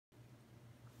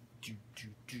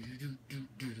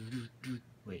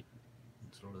Wait,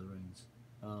 it's Lord of the Rings.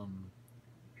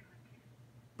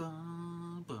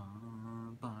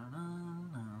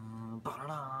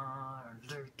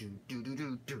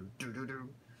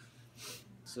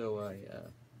 So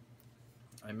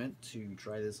I meant to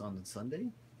try this on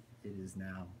Sunday. It is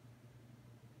now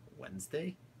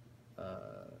Wednesday.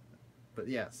 But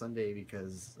yeah, Sunday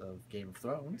because of Game of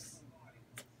Thrones.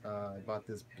 I bought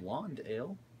this blonde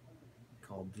ale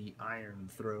called the Iron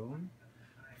Throne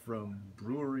from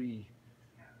brewery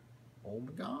Omme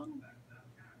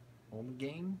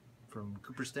Gang from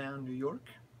Cooperstown, New York.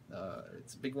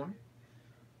 It's a big one.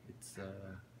 It's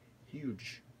a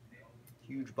huge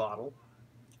bottle.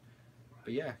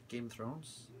 But yeah, Game of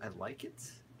Thrones, I like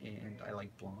it, and I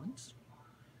like blondes.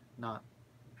 Not,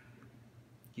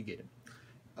 you get it.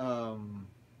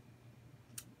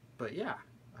 But yeah,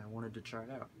 I wanted to try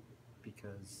it out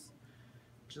because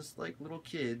just like little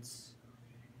kids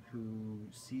who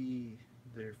see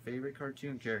their favorite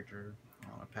cartoon character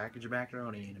on a package of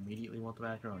macaroni and immediately want the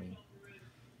macaroni,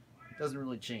 it doesn't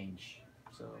really change.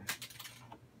 So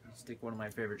stick one of my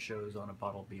favorite shows on a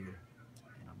bottle of beer,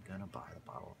 and I'm gonna buy the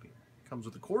bottle of beer. It comes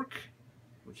with a cork,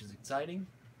 which is exciting.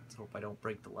 Let's hope I don't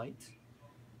break the light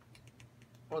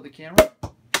or the camera.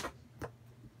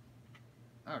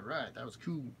 Alright, that was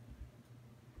cool.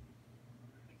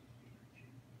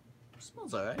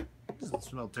 Smells alright. Doesn't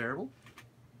smell terrible.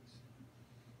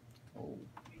 Oh,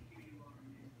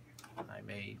 I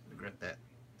may regret that.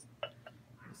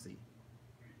 Let's see.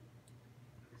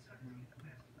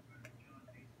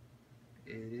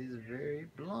 It is very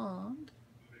blonde.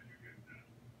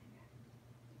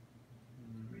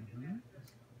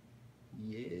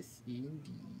 Yes,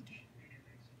 indeed.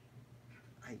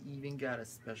 I even got a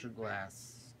special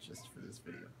glass just for this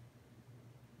video.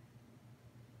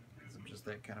 Because I'm just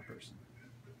that kind of person.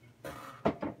 I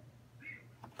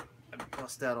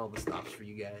bust out all the stops for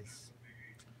you guys.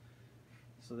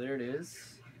 So there it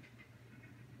is.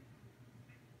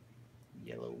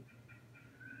 Yellow.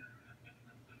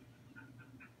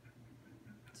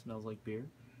 It smells like beer,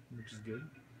 which is good.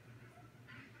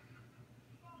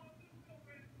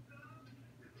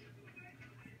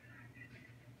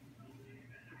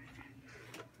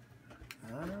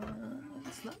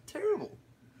 It's not terrible.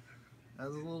 I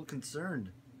was a little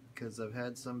concerned because I've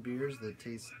had some beers that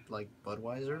taste like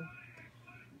Budweiser.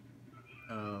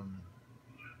 And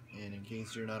in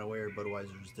case you're not aware,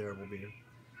 Budweiser is terrible beer.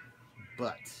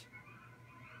 But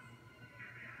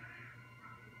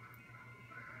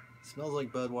it smells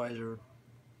like Budweiser.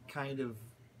 Kind of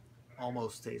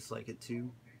almost tastes like it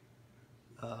too.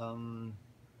 I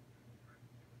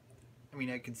mean,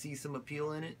 I can see some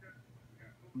appeal in it,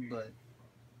 but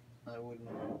I wouldn't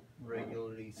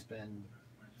regularly spend,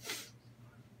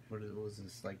 what was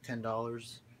this, like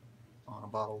 $10 on a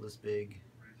bottle this big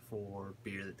for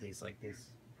beer that tastes like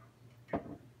this.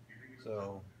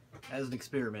 So, as an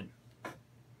experiment,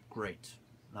 great,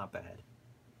 not bad.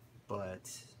 But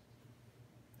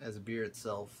as a beer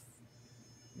itself,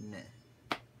 meh.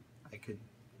 I could,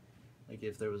 like,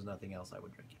 if there was nothing else, I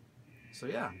would drink it. So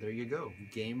yeah, there you go.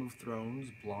 Game of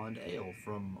Thrones Blonde Ale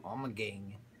from Omme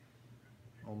Gang.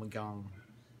 Omme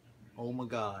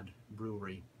Gahd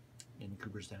Brewery in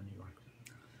Cooperstown, New York.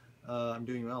 I'm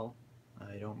doing well.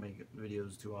 I don't make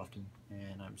videos too often,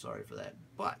 and I'm sorry for that.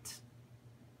 But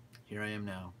here I am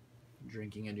now,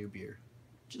 drinking a new beer,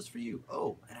 just for you.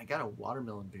 Oh, and I got a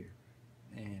watermelon beer,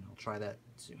 and I'll try that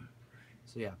soon.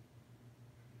 So yeah,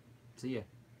 see ya.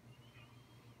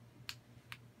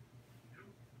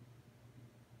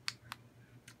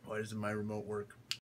 Why doesn't my remote work?